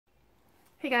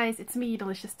Hey guys, it's me,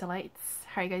 Delicious Delights.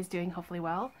 How are you guys doing? Hopefully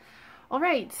well.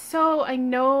 Alright, so I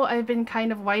know I've been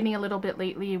kind of whining a little bit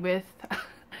lately with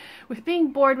with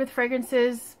being bored with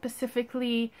fragrances,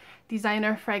 specifically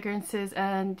designer fragrances,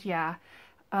 and yeah,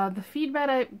 the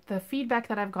feedback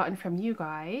that I've gotten from you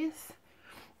guys,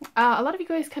 a lot of you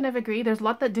guys kind of agree. There's a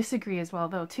lot that disagree as well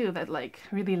though too, that like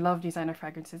really love designer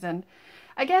fragrances. And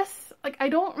I guess like I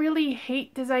don't really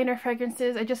hate designer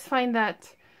fragrances. I just find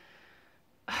that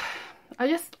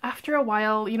after a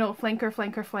while, you know,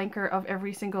 flanker of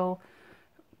every single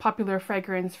popular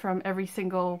fragrance from every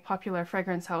single popular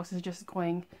fragrance house is just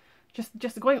going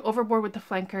overboard with the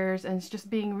flankers, and it's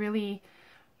just being really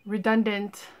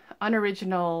redundant,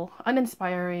 unoriginal,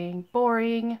 uninspiring,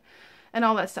 boring, and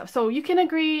all that stuff. So you can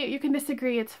agree, you can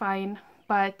disagree, it's fine.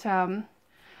 But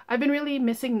I've been really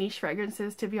missing niche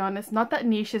fragrances, to be honest. Not that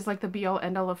niche is like the be all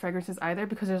end all of fragrances either,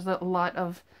 because there's a lot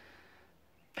of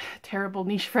terrible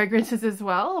niche fragrances as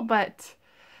well. But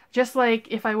just like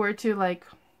if I were to like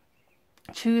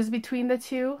choose between the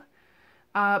two,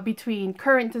 between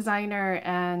current designer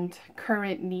and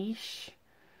current niche,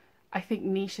 I think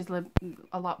niche is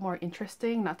a lot more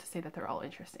interesting. Not to say that they're all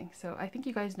interesting. So I think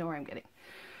you guys know where I'm getting.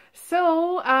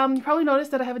 So you probably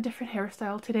noticed that I have a different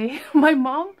hairstyle today. My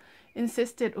mom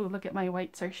insisted, oh look at my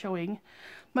whites are showing.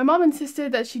 My mom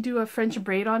insisted that she do a French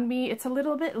braid on me. It's a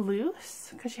little bit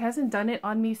loose because she hasn't done it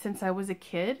on me since I was a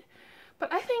kid.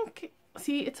 But I think,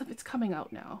 see, it's coming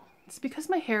out now. It's because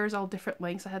my hair is all different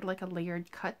lengths. I had like a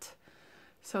layered cut,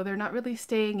 so they're not really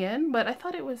staying in, but I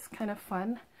thought it was kind of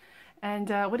fun. And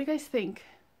what do you guys think?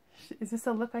 Is this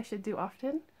a look I should do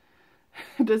often?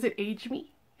 Does it age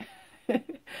me?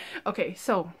 Okay,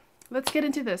 so let's get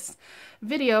into this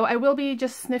video. I will be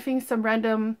just sniffing some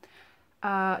random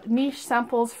niche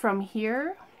samples from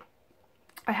here.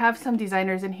 I have some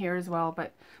designers in here as well,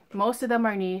 but most of them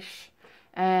are niche.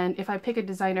 And if I pick a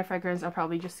designer fragrance, I'll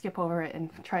probably just skip over it and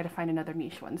try to find another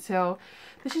niche one. So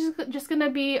this is just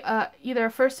gonna be either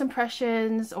first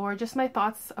impressions or just my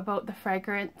thoughts about the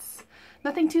fragrance.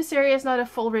 Nothing too serious, not a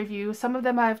full review. Some of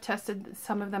them I have tested,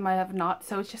 some of them I have not.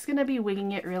 So it's just gonna be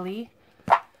winging it really.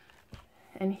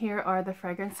 And here are the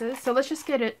fragrances. So let's just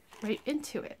get it right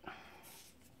into it.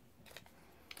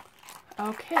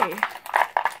 Okay.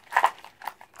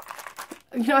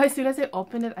 You know, as soon as I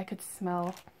opened it, I could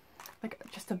smell like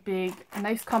just a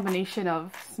nice combination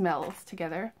of smells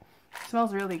together. It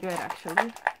smells really good,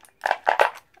 actually.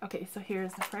 Okay, so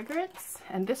here's the fragrance.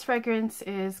 And this fragrance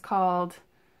is called,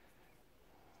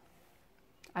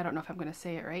 I don't know if I'm going to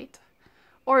say it right,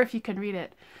 or if you can read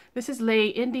it. This is Les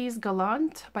Indes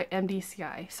Galantes by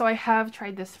MDCI. So I have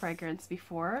tried this fragrance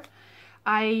before.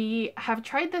 I have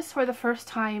tried this for the first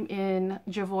time in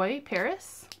Javoy,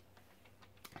 Paris.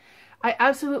 I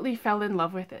absolutely fell in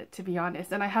love with it, to be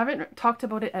honest, and I haven't talked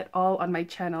about it at all on my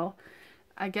channel.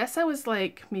 I guess I was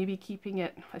like maybe keeping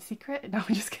it a secret. No,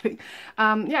 I'm just kidding.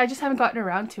 Yeah, I just haven't gotten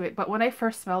around to it, but when I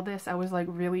first smelled this, I was like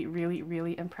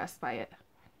really impressed by it.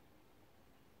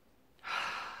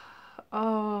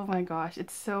 Oh my gosh, it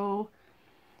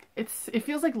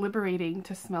feels like liberating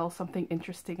to smell something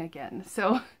interesting again.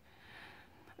 So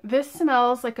this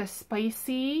smells like a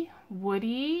spicy,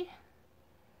 woody,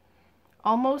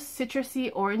 almost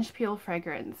citrusy orange peel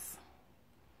fragrance.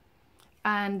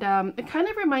 And it kind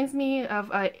of reminds me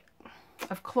of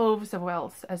cloves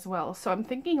as well. So I'm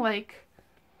thinking like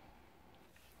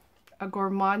a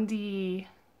gourmandy,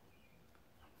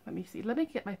 let me see, let me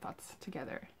get my thoughts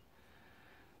together.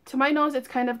 To my nose, it's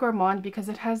kind of gourmand because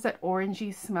it has that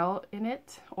orangey smell in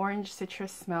it, orange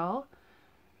citrus smell,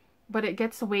 but it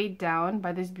gets weighed down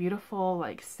by this beautiful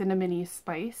like cinnamony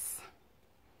spice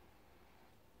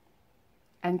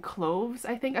and cloves,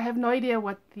 I think. I have no idea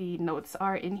what the notes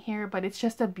are in here, but it's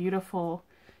just a beautiful,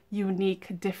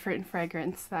 unique, different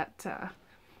fragrance that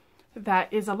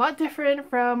that is a lot different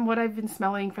from what I've been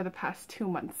smelling for the past 2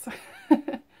 months.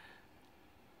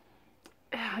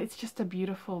 It's just a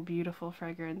beautiful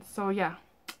fragrance. So yeah.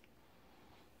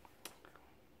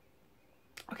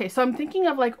 Okay, so I'm thinking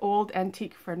of like old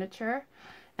antique furniture,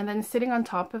 and then sitting on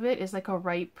top of it is like a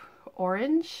ripe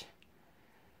orange.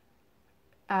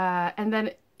 And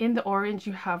then in the orange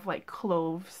you have like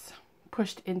cloves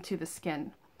pushed into the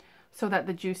skin so that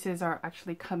the juices are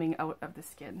actually coming out of the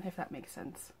skin, if that makes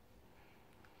sense.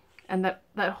 And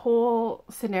that whole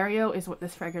scenario is what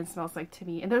this fragrance smells like to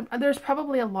me. And there's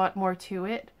probably a lot more to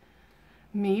it.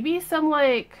 Maybe some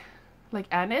like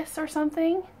anise or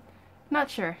something. Not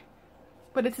sure.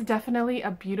 But it's definitely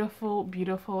a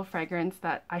beautiful fragrance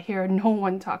that I hear no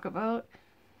one talk about.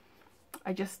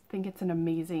 I just think it's an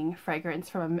amazing fragrance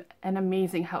from an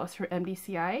amazing house from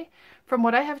MDCI. From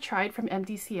what I have tried from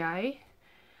MDCI,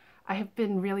 I have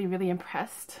been really, really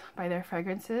impressed by their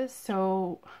fragrances.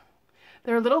 So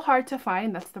they're a little hard to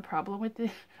find. That's the problem with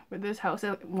this house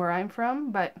where I'm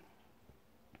from. But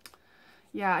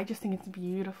yeah, I just think it's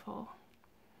beautiful.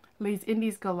 Les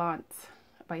Indes Galantes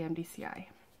by MDCI.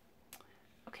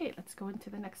 Okay, let's go into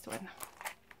the next one.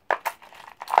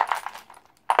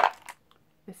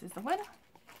 This is the one.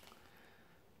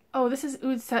 Oh, this is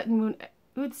Oud Satin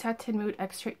Mood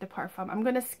Extrait de Parfum. I'm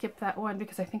going to skip that one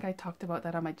because I think I talked about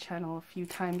that on my channel a few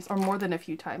times, or more than a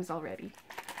few times already.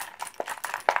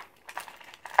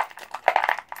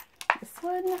 This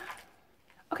one.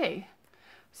 Okay,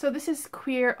 so this is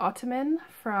Cuir Ottoman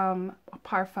from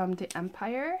Parfums de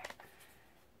Empire.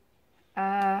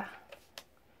 I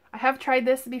have tried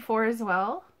this before as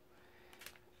well.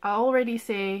 I'll already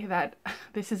say that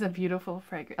this is a beautiful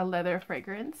a leather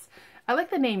fragrance. I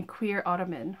like the name Cuir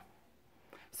Ottoman.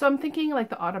 So I'm thinking like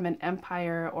the Ottoman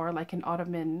Empire or like an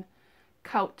Ottoman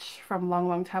couch from long,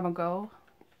 long time ago.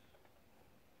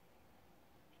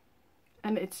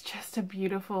 And it's just a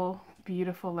beautiful,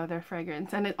 beautiful leather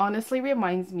fragrance. And it honestly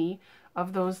reminds me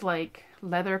of those like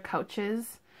leather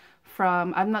couches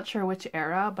from, I'm not sure which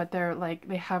era, but they're like,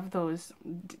 they have those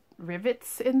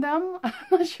rivets in them. I'm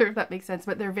not sure if that makes sense,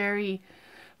 but they're very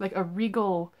like a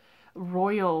regal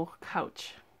royal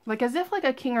couch, like as if like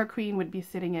a king or queen would be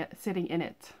sitting in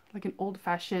it, like an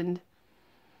old-fashioned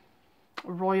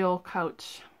royal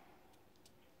couch.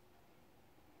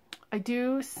 I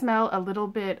do smell a little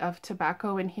bit of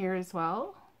tobacco in here as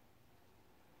well.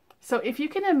 So if you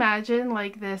can imagine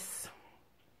like this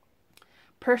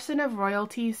person of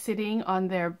royalty sitting on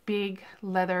their big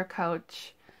leather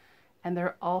couch, and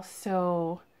they're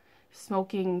also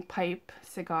smoking pipe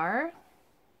cigar.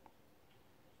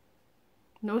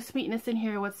 No sweetness in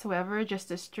here whatsoever,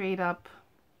 just a straight up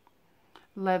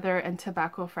leather and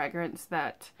tobacco fragrance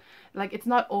that, like, it's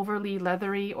not overly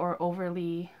leathery or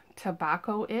overly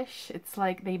tobacco-ish. It's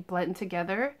like they blend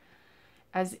together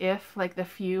as if like the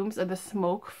fumes of the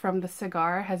smoke from the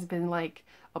cigar has been like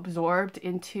absorbed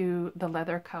into the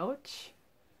leather couch.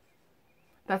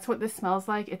 That's what this smells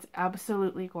like. It's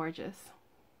absolutely gorgeous.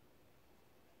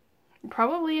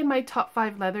 Probably in my top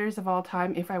 5 leathers of all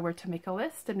time if I were to make a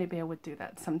list, and maybe I would do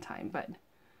that sometime. But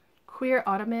Cuir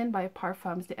Ottoman by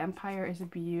Parfums de Empire is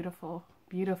beautiful,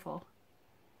 beautiful.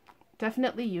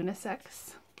 Definitely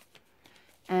unisex,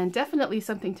 and definitely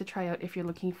something to try out if you're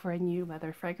looking for a new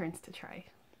leather fragrance to try.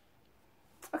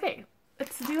 Okay,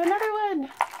 let's do another one.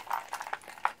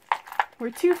 We're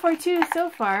 2 for 2 so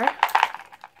far.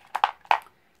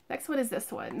 Next one is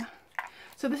this one.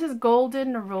 So this is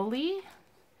Golden Neroli,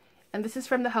 and this is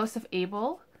from the House of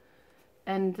Abel.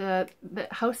 And the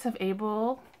House of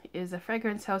Abel is a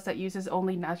fragrance house that uses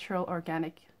only natural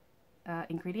organic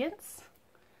ingredients.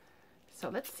 So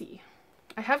let's see.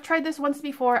 I have tried this once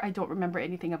before. I don't remember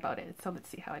anything about it. So let's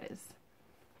see how it is.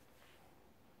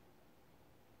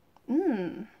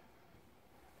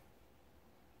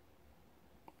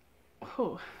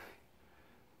 Oh.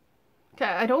 Okay,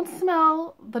 I don't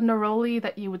smell the Neroli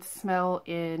that you would smell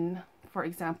in, for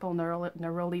example,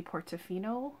 Neroli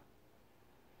Portofino.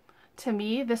 To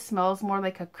me, this smells more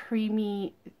like a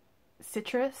creamy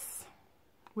citrus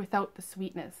without the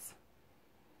sweetness.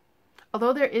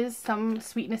 Although there is some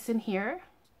sweetness in here.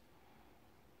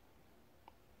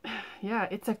 Yeah,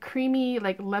 it's a creamy,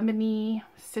 like lemony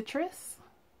citrus.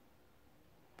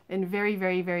 And very,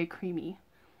 very, very creamy.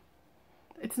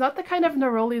 It's not the kind of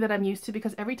Neroli that I'm used to,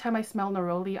 because every time I smell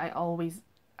Neroli, I always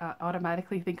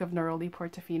automatically think of Neroli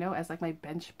Portofino as like my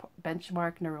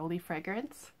benchmark Neroli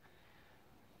fragrance.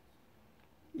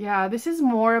 Yeah, this is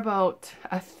more about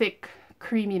a thick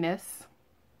creaminess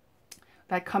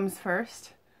that comes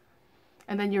first.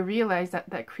 And then you realize that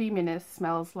that creaminess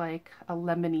smells like a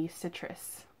lemony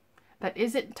citrus that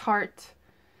isn't tart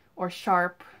or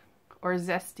sharp or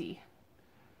zesty.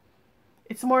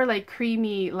 It's more like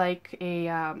creamy, like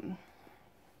a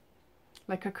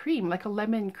cream, like a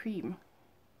lemon cream.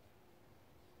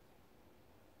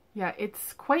 Yeah,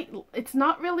 it's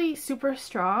not really super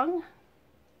strong.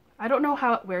 I don't know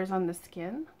how it wears on the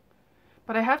skin,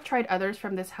 but I have tried others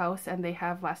from this house and they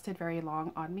have lasted very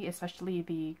long on me, especially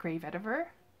the Grey Vetiver.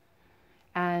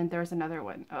 And there's another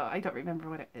one. Oh, I don't remember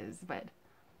what it is, but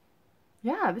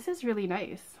yeah, this is really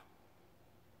nice.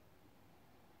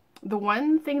 The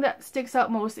one thing that sticks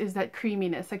out most is that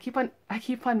creaminess. I keep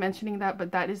on mentioning that,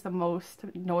 but that is the most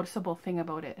noticeable thing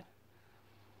about it.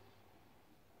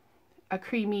 A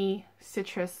creamy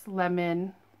citrus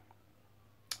lemon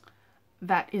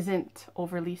that isn't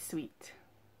overly sweet.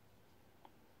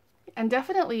 And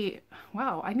definitely,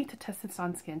 wow, I need to test this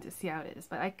on skin to see how it is,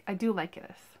 but I do like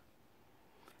this.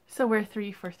 So we're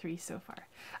 3 for 3 so far.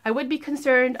 I would be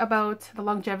concerned about the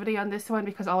longevity on this one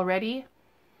because already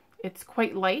it's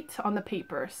quite light on the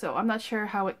paper. So I'm not sure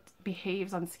how it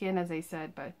behaves on skin, as I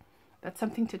said, but that's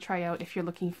something to try out if you're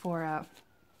looking for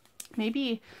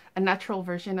maybe a natural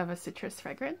version of a citrus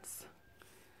fragrance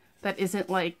that isn't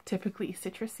like typically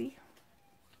citrusy.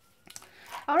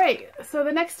 All right, so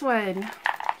the next one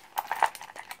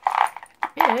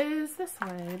is this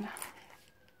one.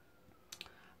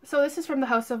 So this is from the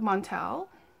House of Montale,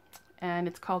 and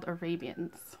it's called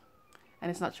Arabians, and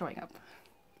it's not showing up.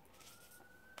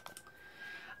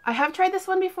 I have tried this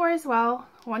one before as well,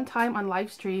 one time on live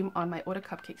stream on my Eau de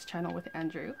Cupcakes channel with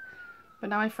Andrew, but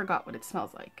now I forgot what it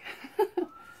smells like.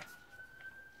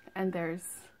 And there's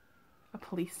a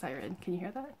police siren. Can you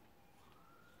hear that?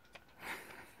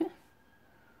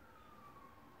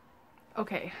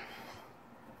 Okay.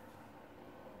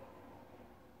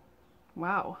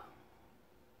 Wow.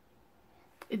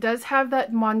 It does have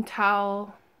that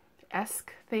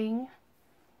Montale-esque thing.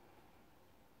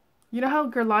 You know how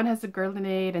Guerlain has the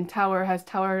Guerlainade and Tower has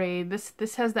Towerade?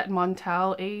 This has that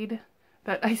Montale-ade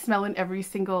that I smell in every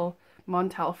single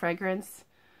Montale fragrance,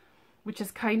 which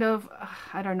is kind of,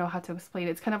 I don't know how to explain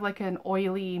it. It's kind of like an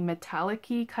oily,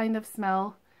 metallic-y kind of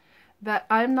smell that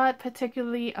I'm not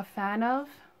particularly a fan of.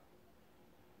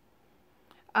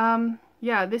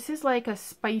 Yeah, this is like a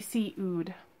spicy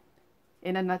oud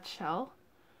in a nutshell.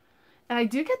 And I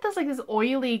do get this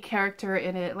oily character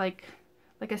in it, like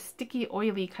a sticky,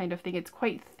 oily kind of thing. It's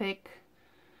quite thick.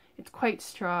 It's quite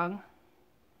strong.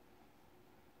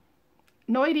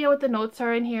 No idea what the notes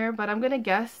are in here, but I'm gonna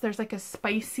guess there's like a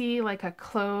spicy, like a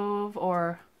clove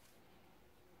or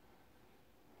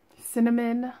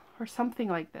cinnamon or something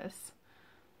like this.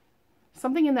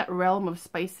 Something in that realm of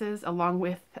spices, along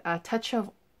with a touch of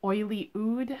oily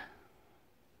oud.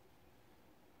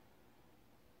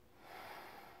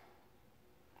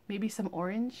 Maybe some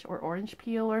orange or orange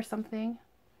peel or something.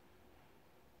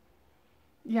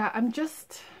 Yeah, I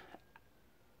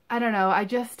don't know, I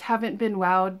just haven't been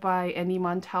wowed by any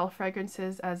Montale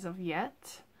fragrances as of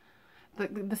yet.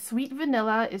 The sweet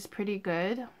vanilla is pretty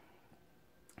good,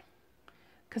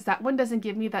 because that one doesn't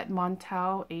give me that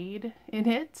Montale-ade in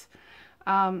it.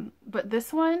 But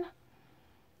this one,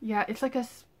 yeah, it's like a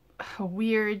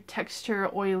weird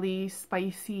texture, oily,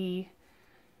 spicy,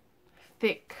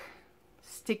 thick,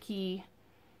 sticky,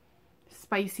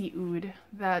 spicy oud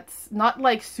that's not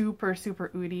like super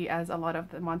oudy as a lot of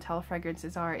the Montale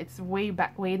fragrances are. It's way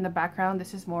in the background.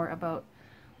 This is more about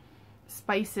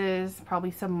spices,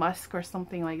 probably some musk or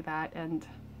something like that, and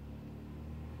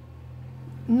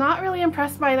not really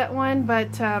impressed by that one,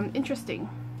 but interesting.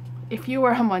 If you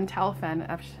were a Montale fan,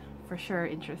 for sure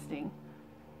interesting.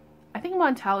 I think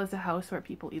Montale is a house where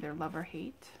people either love or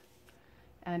hate.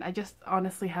 And I just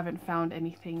honestly haven't found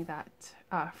anything that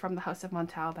from the House of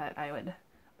Montale that I would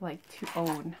like to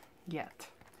own yet.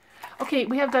 Okay,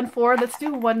 we have done 4. Let's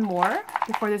do one more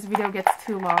before this video gets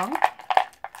too long.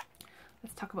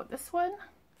 Let's talk about this one.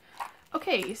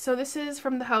 Okay, so this is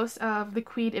from the house of the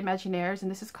Queen Imaginaires,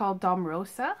 and this is called Dom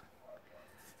Rosa.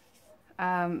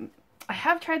 I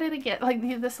have tried it again, like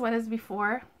this one as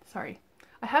before. Sorry.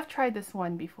 I have tried this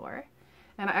one before,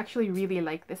 and I actually really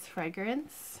like this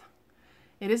fragrance.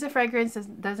 It is a fragrance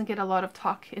that doesn't get a lot of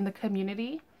talk in the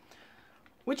community,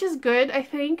 which is good, I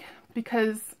think,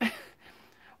 because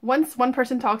once one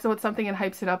person talks about something and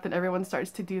hypes it up, then everyone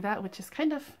starts to do that, which is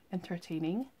kind of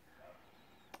entertaining.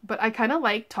 But I kind of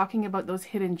like talking about those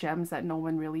hidden gems that no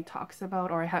one really talks about,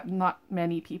 or not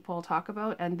many people talk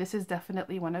about, and this is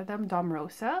definitely one of them, Dom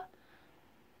Rosa.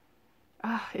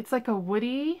 It's like a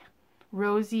woody,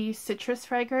 rosy citrus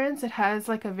fragrance. It has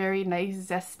like a very nice,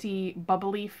 zesty,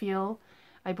 bubbly feel.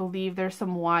 I believe there's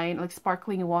some wine, like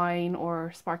sparkling wine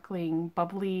or sparkling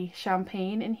bubbly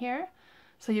champagne in here.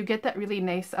 So you get that really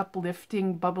nice,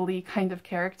 uplifting, bubbly kind of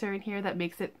character in here that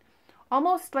makes it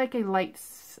almost like a light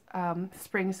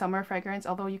spring summer fragrance,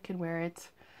 although you can wear it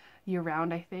year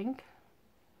round, I think.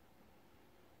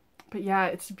 But yeah,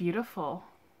 it's beautiful.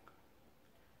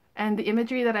 And the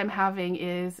imagery that I'm having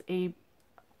is a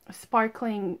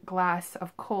sparkling glass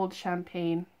of cold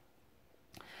champagne.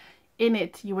 In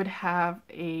it, you would have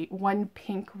one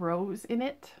pink rose in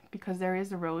it, because there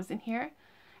is a rose in here.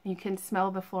 And you can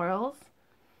smell the florals.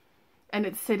 And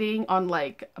it's sitting on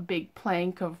like a big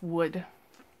plank of wood.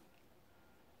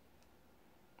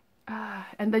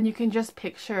 And then you can just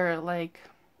picture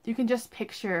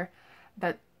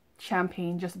that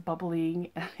champagne just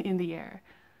bubbling in the air,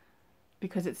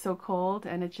 because it's so cold,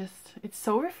 and it's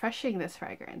so refreshing, this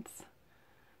fragrance.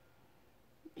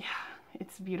 Yeah,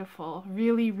 it's beautiful.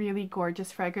 Really, really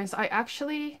gorgeous fragrance. I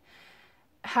actually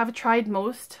have tried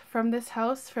most from this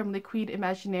house, from Liquid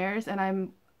Imaginaires,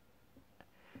 and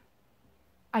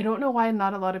I don't know why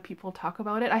not a lot of people talk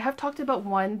about it. I have talked about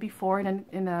one before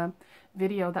in a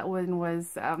video. That one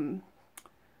was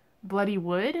Bloody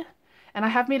Wood, and I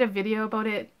have made a video about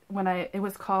it when it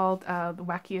was called the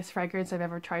wackiest fragrance I've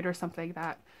ever tried or something like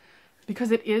that,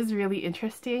 because it is really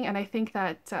interesting. And I think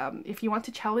that if you want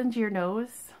to challenge your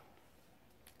nose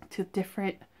to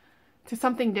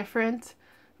something different,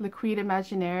 Liquid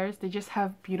Imaginaires, they just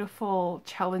have beautiful,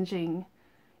 challenging,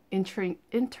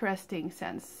 interesting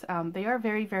scents. They are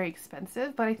very, very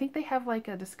expensive, but I think they have like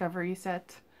a discovery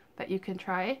set that you can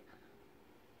try.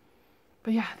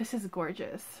 But yeah, this is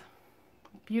gorgeous.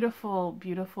 Beautiful,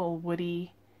 beautiful,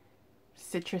 woody,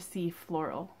 citrusy,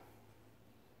 floral.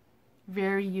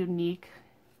 Very unique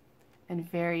and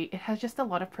it has just a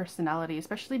lot of personality,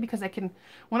 especially because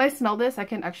when I smell this, I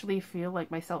can actually feel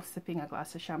like myself sipping a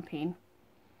glass of champagne.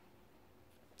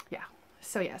 Yeah,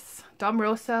 so yes, Dom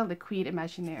Rosa, Liquid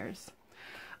Imaginaires.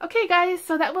 Okay guys,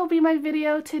 so that will be my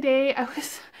video today.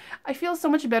 I feel so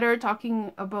much better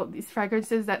talking about these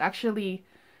fragrances that actually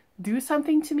do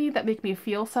something to me, that make me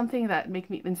feel something, that make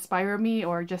me inspire me,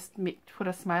 or just put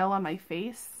a smile on my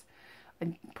face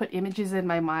and put images in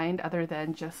my mind other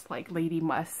than just like Lady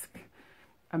Musk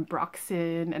and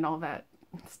Broxin and all that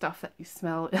stuff that you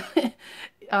smell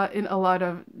in a lot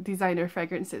of designer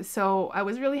fragrances. So I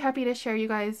was really happy to share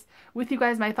with you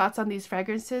guys my thoughts on these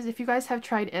fragrances. If you guys have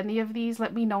tried any of these,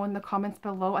 let me know in the comments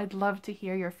below. I'd love to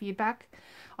hear your feedback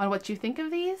on what you think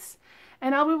of these.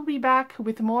 And I will be back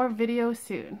with more videos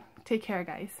soon. Take care,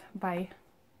 guys. Bye.